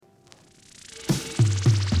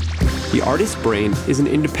The artist's brain is an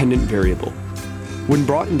independent variable. When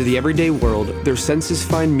brought into the everyday world, their senses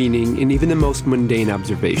find meaning in even the most mundane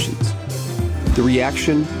observations. The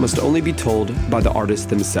reaction must only be told by the artists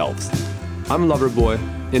themselves. I'm Loverboy,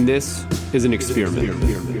 and this is an experiment.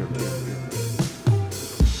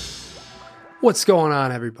 What's going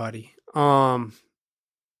on, everybody? I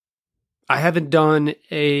haven't done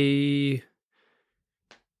a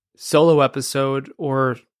solo episode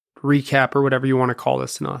or recap or whatever you want to call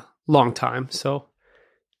this in a long time, so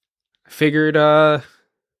I figured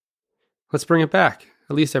let's bring it back,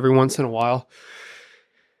 at least every once in a while.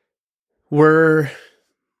 We're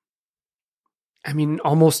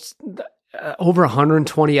almost over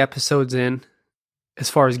 120 episodes in as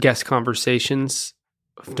far as guest conversations.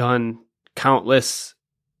 I've done countless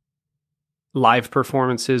live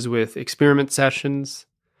performances with experiment sessions.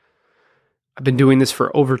 I've been doing this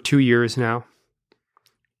for over 2 years now.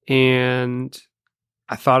 And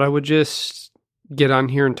I thought I would just get on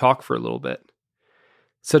here and talk for a little bit.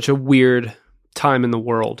 Such a weird time in the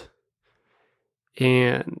world.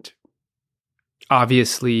 And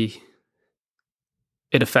obviously,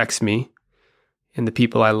 it affects me and the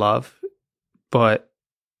people I love. But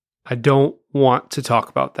I don't want to talk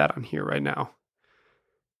about that on here right now.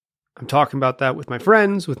 I'm talking about that with my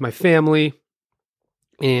friends, with my family,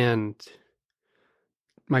 and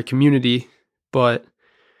my community. But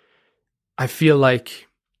I feel like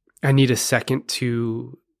I need a second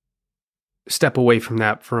to step away from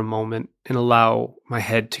that for a moment and allow my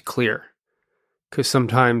head to clear. Because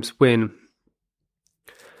sometimes when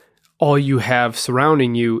all you have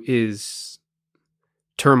surrounding you is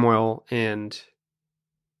turmoil and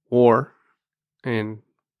war and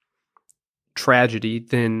tragedy,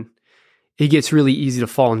 then it gets really easy to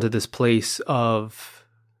fall into this place of,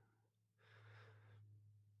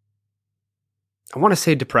 I want to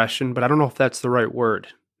say depression, but I don't know if that's the right word.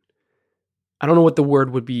 I don't know what the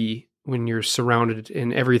word would be when you're surrounded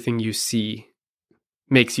and everything you see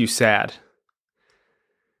makes you sad.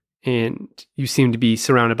 And you seem to be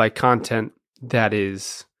surrounded by content that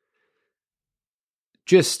is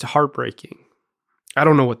just heartbreaking. I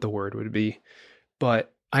don't know what the word would be,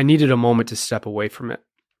 but I needed a moment to step away from it.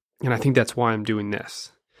 And I think that's why I'm doing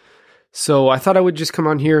this. So I thought I would just come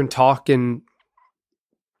on here and talk and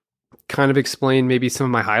kind of explain maybe some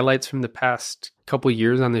of my highlights from the past couple of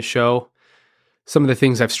years on this show, some of the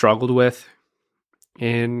things I've struggled with,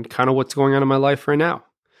 and kind of what's going on in my life right now.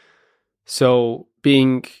 So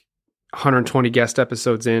being 120 guest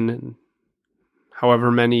episodes in and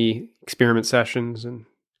however many experiment sessions and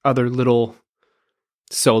other little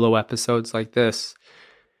solo episodes like this,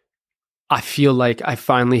 I feel like I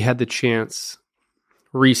finally had the chance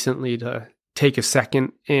recently to take a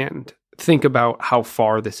second and think about how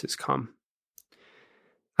far this has come.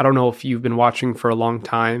 I don't know if you've been watching for a long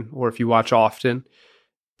time or if you watch often,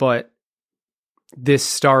 but this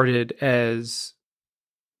started as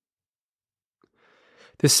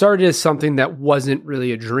something that wasn't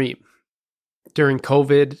really a dream. During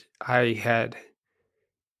COVID, I had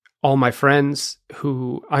all my friends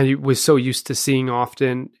who I was so used to seeing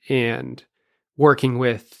often and working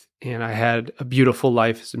with, and I had a beautiful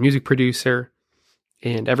life as a music producer,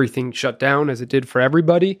 and everything shut down as it did for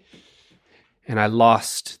everybody. And I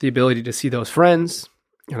lost the ability to see those friends,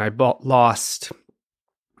 and I lost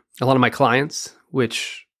a lot of my clients,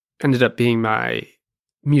 which ended up being my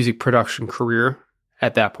music production career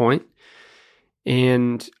at that point.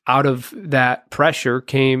 And out of that pressure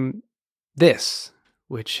came this,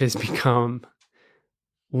 which has become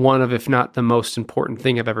one of, if not the most important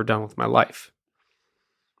thing I've ever done with my life.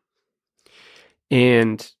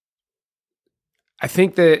 And I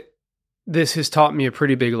think that this has taught me a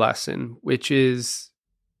pretty big lesson, which is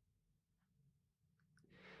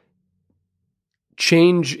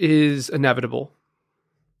change is inevitable,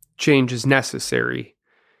 change is necessary,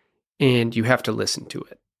 and you have to listen to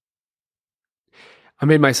it. I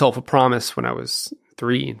made myself a promise when I was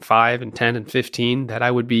 3 and 5 and 10 and 15 that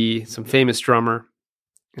I would be some famous drummer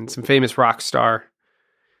and some famous rock star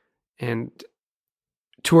and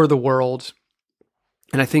tour the world.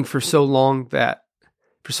 And I think for so long I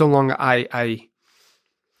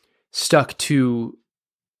stuck to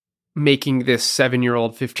making this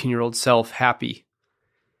 7-year-old, 15-year-old self happy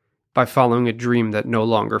by following a dream that no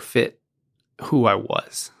longer fit who I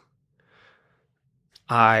was.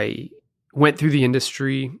 I went through the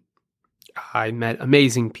industry. I met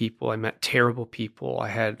amazing people. I met terrible people. I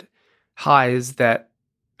had highs that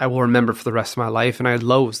I will remember for the rest of my life, and I had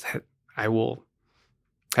lows that I will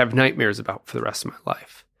have nightmares about for the rest of my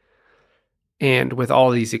life. And with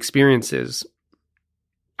all these experiences,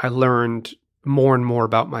 I learned more and more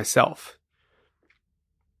about myself.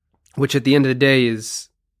 which at the end of the day is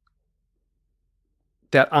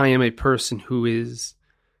that I am a person who is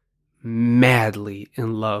madly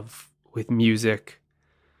in love with music,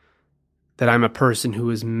 that I'm a person who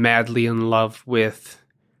is madly in love with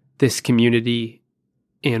this community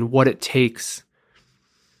and what it takes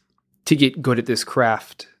to get good at this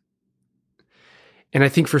craft. And I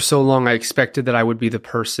think for so long I expected that I would be the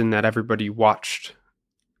person that everybody watched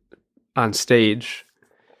on stage.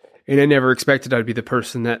 And I never expected I'd be the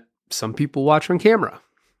person that some people watch on camera.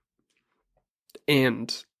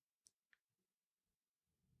 And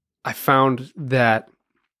I found that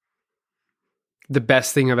the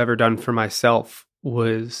best thing I've ever done for myself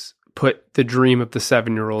was put the dream of the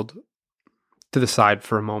 7-year-old to the side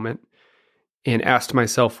for a moment and asked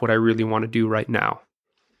myself what I really want to do right now.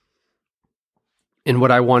 And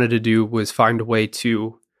what I wanted to do was find a way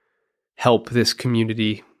to help this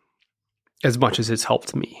community as much as it's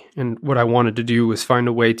helped me. And what I wanted to do was find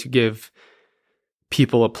a way to give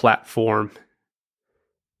people a platform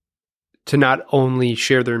to not only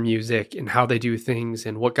share their music and how they do things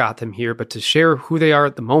and what got them here, but to share who they are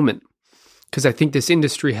at the moment. Because I think this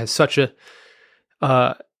industry has such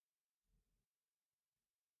a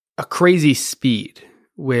crazy speed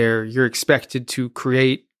where you're expected to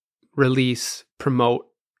create, release, promote,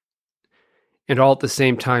 and all at the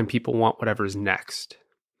same time people want whatever's next.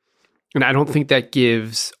 And I don't think that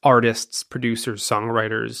gives artists, producers,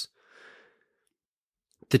 songwriters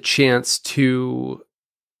the chance to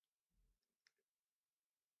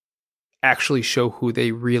actually show who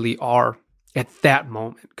they really are at that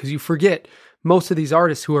moment. Because you forget, most of these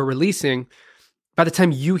artists who are releasing, by the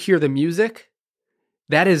time you hear the music,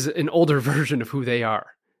 that is an older version of who they are.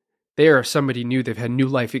 They are somebody new. They've had new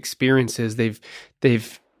life experiences. They've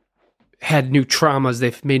had new traumas.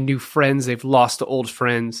 They've made new friends. They've lost old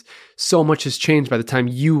friends. So much has changed by the time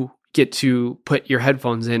you get to put your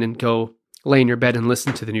headphones in and go lay in your bed and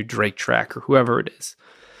listen to the new Drake track or whoever it is.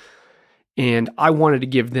 And I wanted to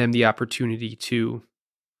give them the opportunity to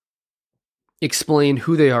explain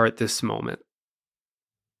who they are at this moment.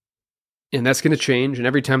 And that's going to change. And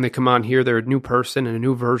every time they come on here, they're a new person and a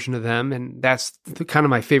new version of them. And that's kind of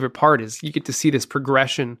my favorite part, is you get to see this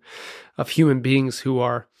progression of human beings who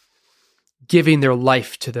are giving their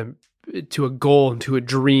life to them, to a goal and to a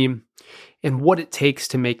dream, and what it takes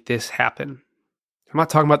to make this happen. I'm not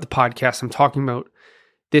talking about the podcast. I'm talking about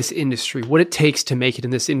this industry. What it takes to make it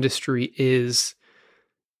in this industry is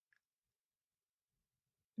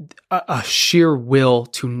a sheer will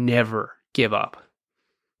to never give up.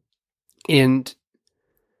 And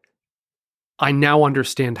I now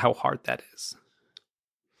understand how hard that is.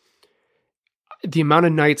 The amount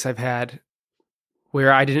of nights I've had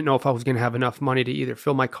where I didn't know if I was going to have enough money to either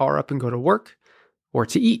fill my car up and go to work or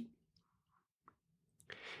to eat.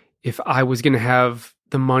 If I was going to have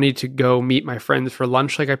the money to go meet my friends for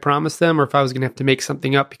lunch like I promised them, or if I was going to have to make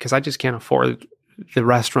something up because I just can't afford the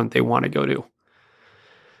restaurant they want to go to.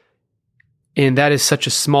 And that is such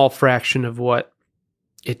a small fraction of what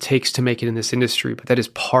it takes to make it in this industry, but that is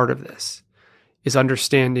part of this, is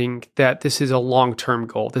understanding that this is a long-term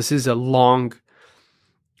goal. This is a long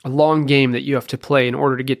game that you have to play in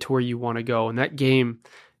order to get to where you want to go. And that game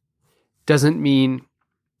doesn't mean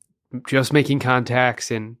just making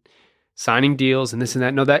contacts and signing deals and this and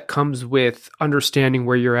that. No, that comes with understanding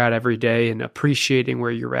where you're at every day and appreciating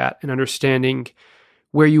where you're at and understanding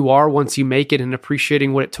where you are once you make it and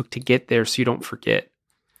appreciating what it took to get there so you don't forget.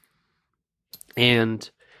 And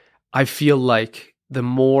I feel like the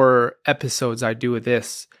more episodes I do of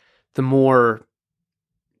this, the more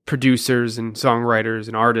producers and songwriters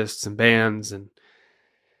and artists and bands and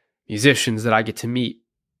musicians that I get to meet,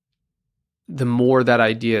 the more that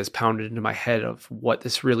idea is pounded into my head of what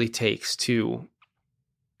this really takes to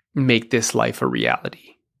make this life a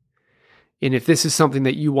reality. And if this is something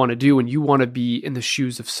that you want to do and you want to be in the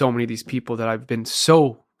shoes of so many of these people that I've been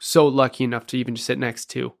so lucky enough to even sit next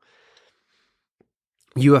to,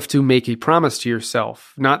 you have to make a promise to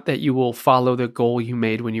yourself, not that you will follow the goal you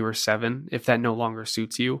made when you were 7, if that no longer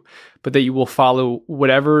suits you, but that you will follow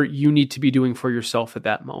whatever you need to be doing for yourself at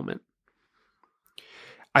that moment.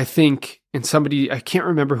 I think, and somebody, I can't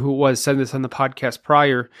remember who it was, said this on the podcast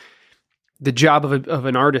prior, the job of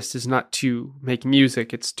an artist is not to make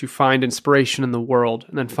music, it's to find inspiration in the world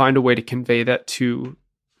and then find a way to convey that to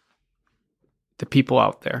the people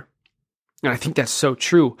out there. And I think that's so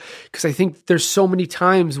true, because I think there's so many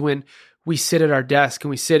times when we sit at our desk and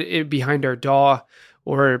we sit behind our DAW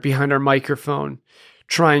or behind our microphone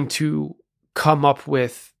trying to come up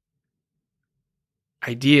with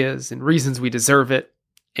ideas and reasons we deserve it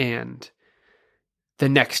and the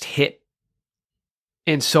next hit.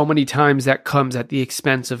 And so many times that comes at the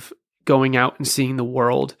expense of going out and seeing the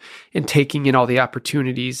world and taking in all the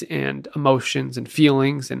opportunities and emotions and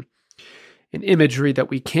feelings and imagery that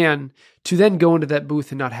we can, to then go into that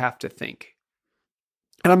booth and not have to think.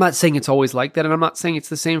 And I'm not saying it's always like that, and I'm not saying it's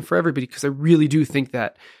the same for everybody, because I really do think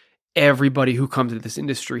that everybody who comes into this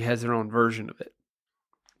industry has their own version of it.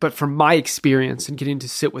 But from my experience and getting to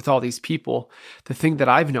sit with all these people, the thing that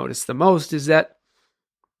I've noticed the most is that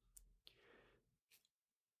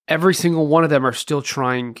every single one of them are still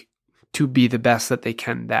trying to be the best that they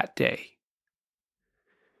can that day.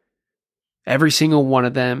 Every single one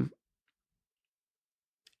of them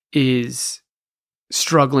is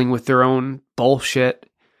struggling with their own bullshit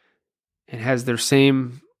and has their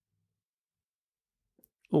same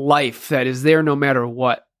life that is there no matter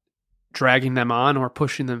what, dragging them on or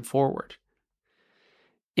pushing them forward.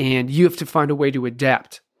 And you have to find a way to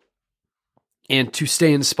adapt and to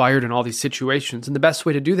stay inspired in all these situations. And the best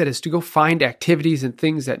way to do that is to go find activities and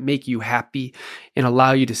things that make you happy and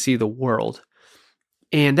allow you to see the world.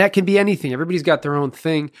 And that can be anything. Everybody's got their own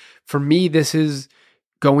thing. For me, this is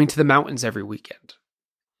going to the mountains every weekend.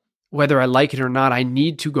 Whether I like it or not, I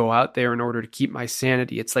need to go out there in order to keep my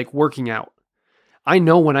sanity. It's like working out. I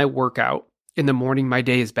know when I work out in the morning, my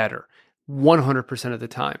day is better 100% of the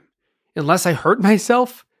time. Unless I hurt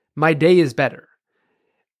myself, my day is better.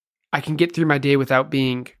 I can get through my day without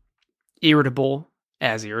being irritable.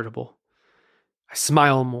 I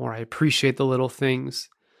smile more. I appreciate the little things.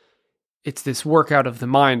 It's this workout of the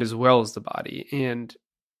mind as well as the body. And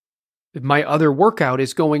my other workout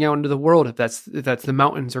is going out into the world. If that's the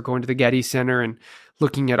mountains, or going to the Getty Center and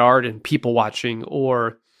looking at art and people watching,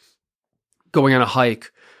 or going on a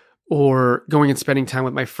hike, or going and spending time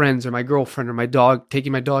with my friends or my girlfriend or my dog,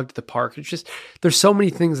 taking my dog to the park. It's just, there's so many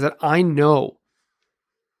things that I know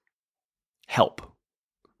help,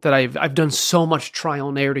 that I've done so much trial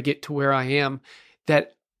and error to get to where I am,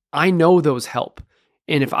 that I know those help.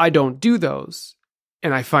 And if I don't do those,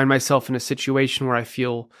 and I find myself in a situation where I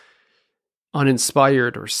feel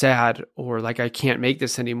uninspired or sad, or like I can't make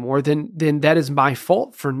this anymore, then that is my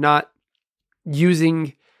fault for not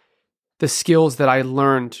using the skills that I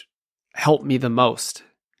learned help me the most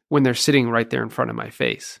when they're sitting right there in front of my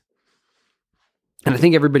face. And I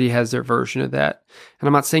think everybody has their version of that. And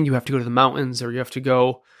I'm not saying you have to go to the mountains or you have to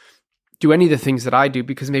go do any of the things that I do,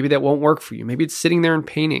 because maybe that won't work for you. Maybe it's sitting there and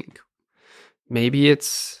painting. Maybe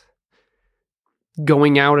it's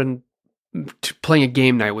going out and playing a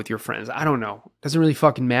game night with your friends. I don't know. It doesn't really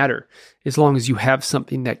fucking matter, as long as you have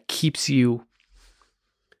something that keeps you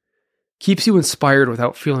inspired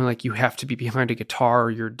without feeling like you have to be behind a guitar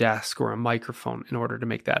or your desk or a microphone in order to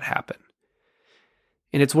make that happen.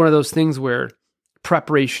 And it's one of those things where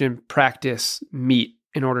preparation and practice meet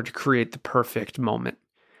in order to create the perfect moment.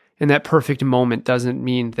 And that perfect moment doesn't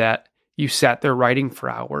mean that you sat there writing for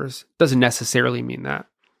hours. Doesn't necessarily mean that.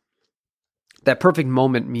 That perfect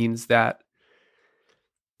moment means that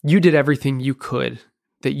you did everything you could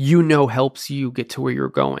that you know helps you get to where you're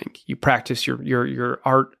going. You practice your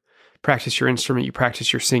art, practice your instrument, you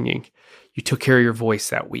practice your singing. You took care of your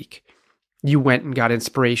voice that week. You went and got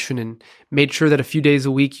inspiration and made sure that a few days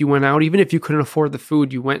a week you went out. Even if you couldn't afford the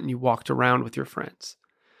food, you went and you walked around with your friends.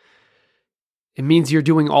 It means you're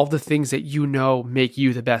doing all the things that you know make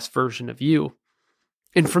you the best version of you.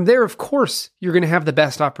 And from there, of course, you're going to have the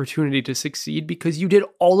best opportunity to succeed because you did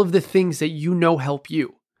all of the things that you know help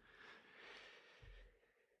you.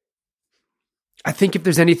 I think if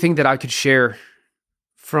there's anything that I could share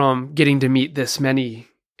from getting to meet this many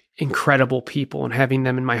incredible people and having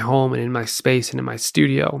them in my home and in my space and in my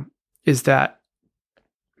studio, is that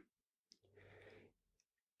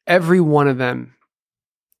every one of them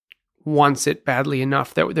wants it badly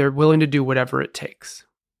enough that they're willing to do whatever it takes.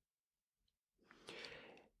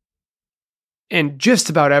 And just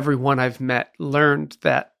about everyone I've met learned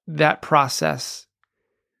that that process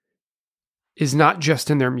is not just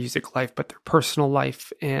in their music life, but their personal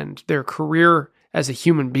life and their career as a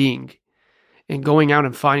human being, and going out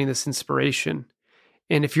and finding this inspiration.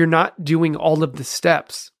 And if you're not doing all of the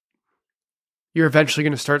steps, you're eventually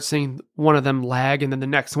going to start seeing one of them lag, and then the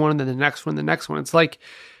next one, and then the next one, the next one. It's like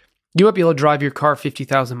you might be able to drive your car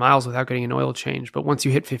 50,000 miles without getting an oil change, but once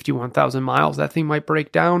you hit 51,000 miles, that thing might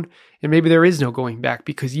break down, and maybe there is no going back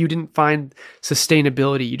because you didn't find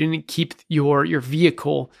sustainability. You didn't keep your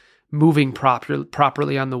vehicle moving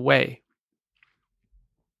properly on the way.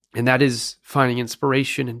 And that is finding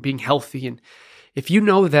inspiration and being healthy. And if you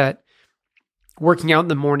know that working out in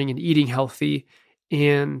the morning and eating healthy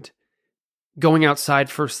and going outside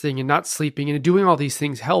first thing and not sleeping and doing all these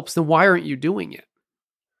things helps, then why aren't you doing it?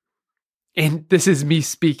 And this is me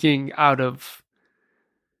speaking out of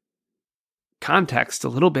context a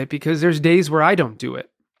little bit, because there's days where I don't do it.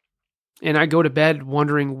 And I go to bed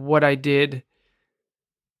wondering what I did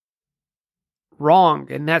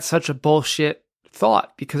wrong. And that's such a bullshit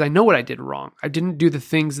thought, because I know what I did wrong. I didn't do the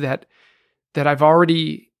things that I've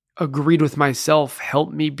already agreed with myself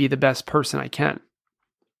help me be the best person I can.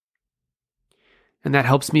 And that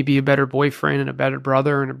helps me be a better boyfriend and a better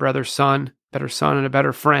brother and a better son and a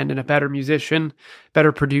better friend and a better musician,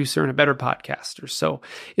 better producer and a better podcaster. So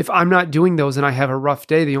if I'm not doing those and I have a rough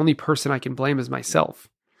day, the only person I can blame is myself.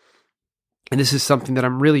 And this is something that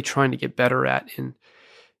I'm really trying to get better at. And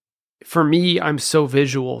for me, I'm so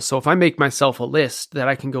visual. So if I make myself a list that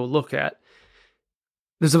I can go look at,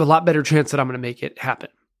 there's a lot better chance that I'm going to make it happen.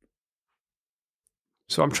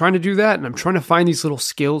 So I'm trying to do that, and I'm trying to find these little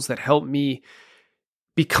skills that help me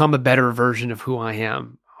become a better version of who I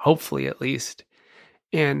am, hopefully at least.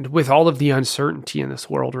 And with all of the uncertainty in this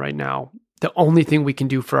world right now, the only thing we can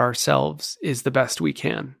do for ourselves is the best we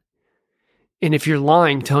can. And if you're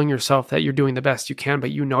lying, telling yourself that you're doing the best you can,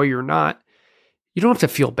 but you know you're not, you don't have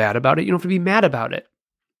to feel bad about it. You don't have to be mad about it.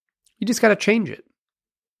 You just got to change it.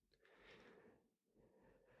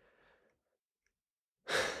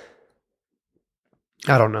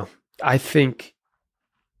 I don't know. I think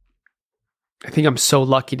I'm so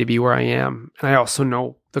lucky to be where I am. And I also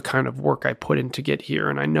know the kind of work I put in to get here.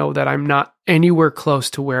 And I know that I'm not anywhere close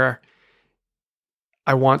to where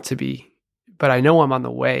I want to be, but I know I'm on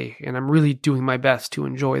the way, and I'm really doing my best to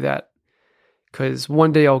enjoy that, because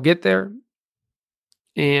one day I'll get there,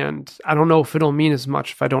 and I don't know if it'll mean as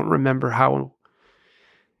much if I don't remember how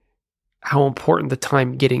important the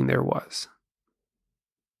time getting there was.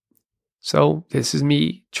 So this is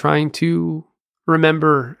me trying to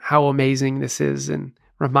remember how amazing this is and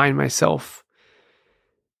remind myself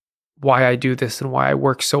why I do this and why I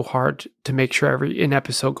work so hard to make sure an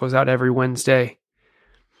episode goes out every Wednesday.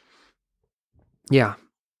 Yeah.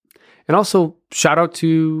 And also shout out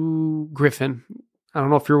to Griffin. I don't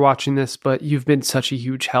know if you're watching this, but you've been such a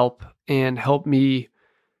huge help and helped me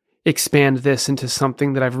expand this into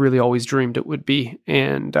something that I've really always dreamed it would be.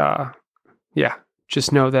 And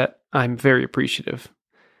just know that I'm very appreciative.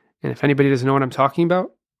 And if anybody doesn't know what I'm talking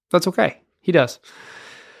about, that's okay. He does.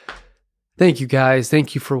 Thank you guys.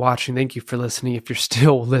 Thank you for watching. Thank you for listening. If you're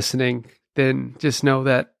still listening, then just know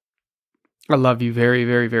that I love you very,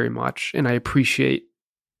 very, very much. And I appreciate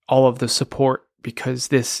all of the support, because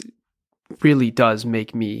this really does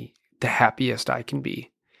make me the happiest I can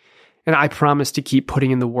be. And I promise to keep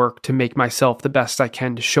putting in the work to make myself the best I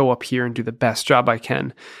can, to show up here and do the best job I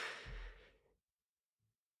can.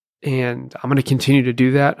 And I'm going to continue to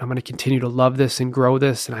do that. I'm going to continue to love this and grow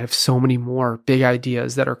this. And I have so many more big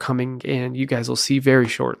ideas that are coming, and you guys will see very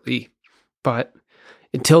shortly. But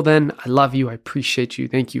until then, I love you. I appreciate you.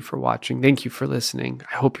 Thank you for watching. Thank you for listening.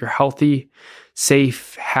 I hope you're healthy,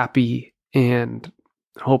 safe, happy, and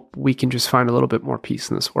I hope we can just find a little bit more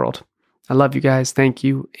peace in this world. I love you guys. Thank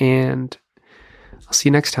you. And I'll see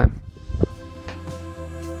you next time.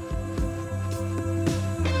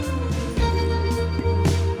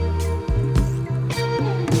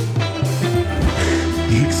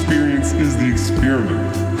 The experience is the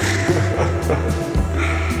experiment.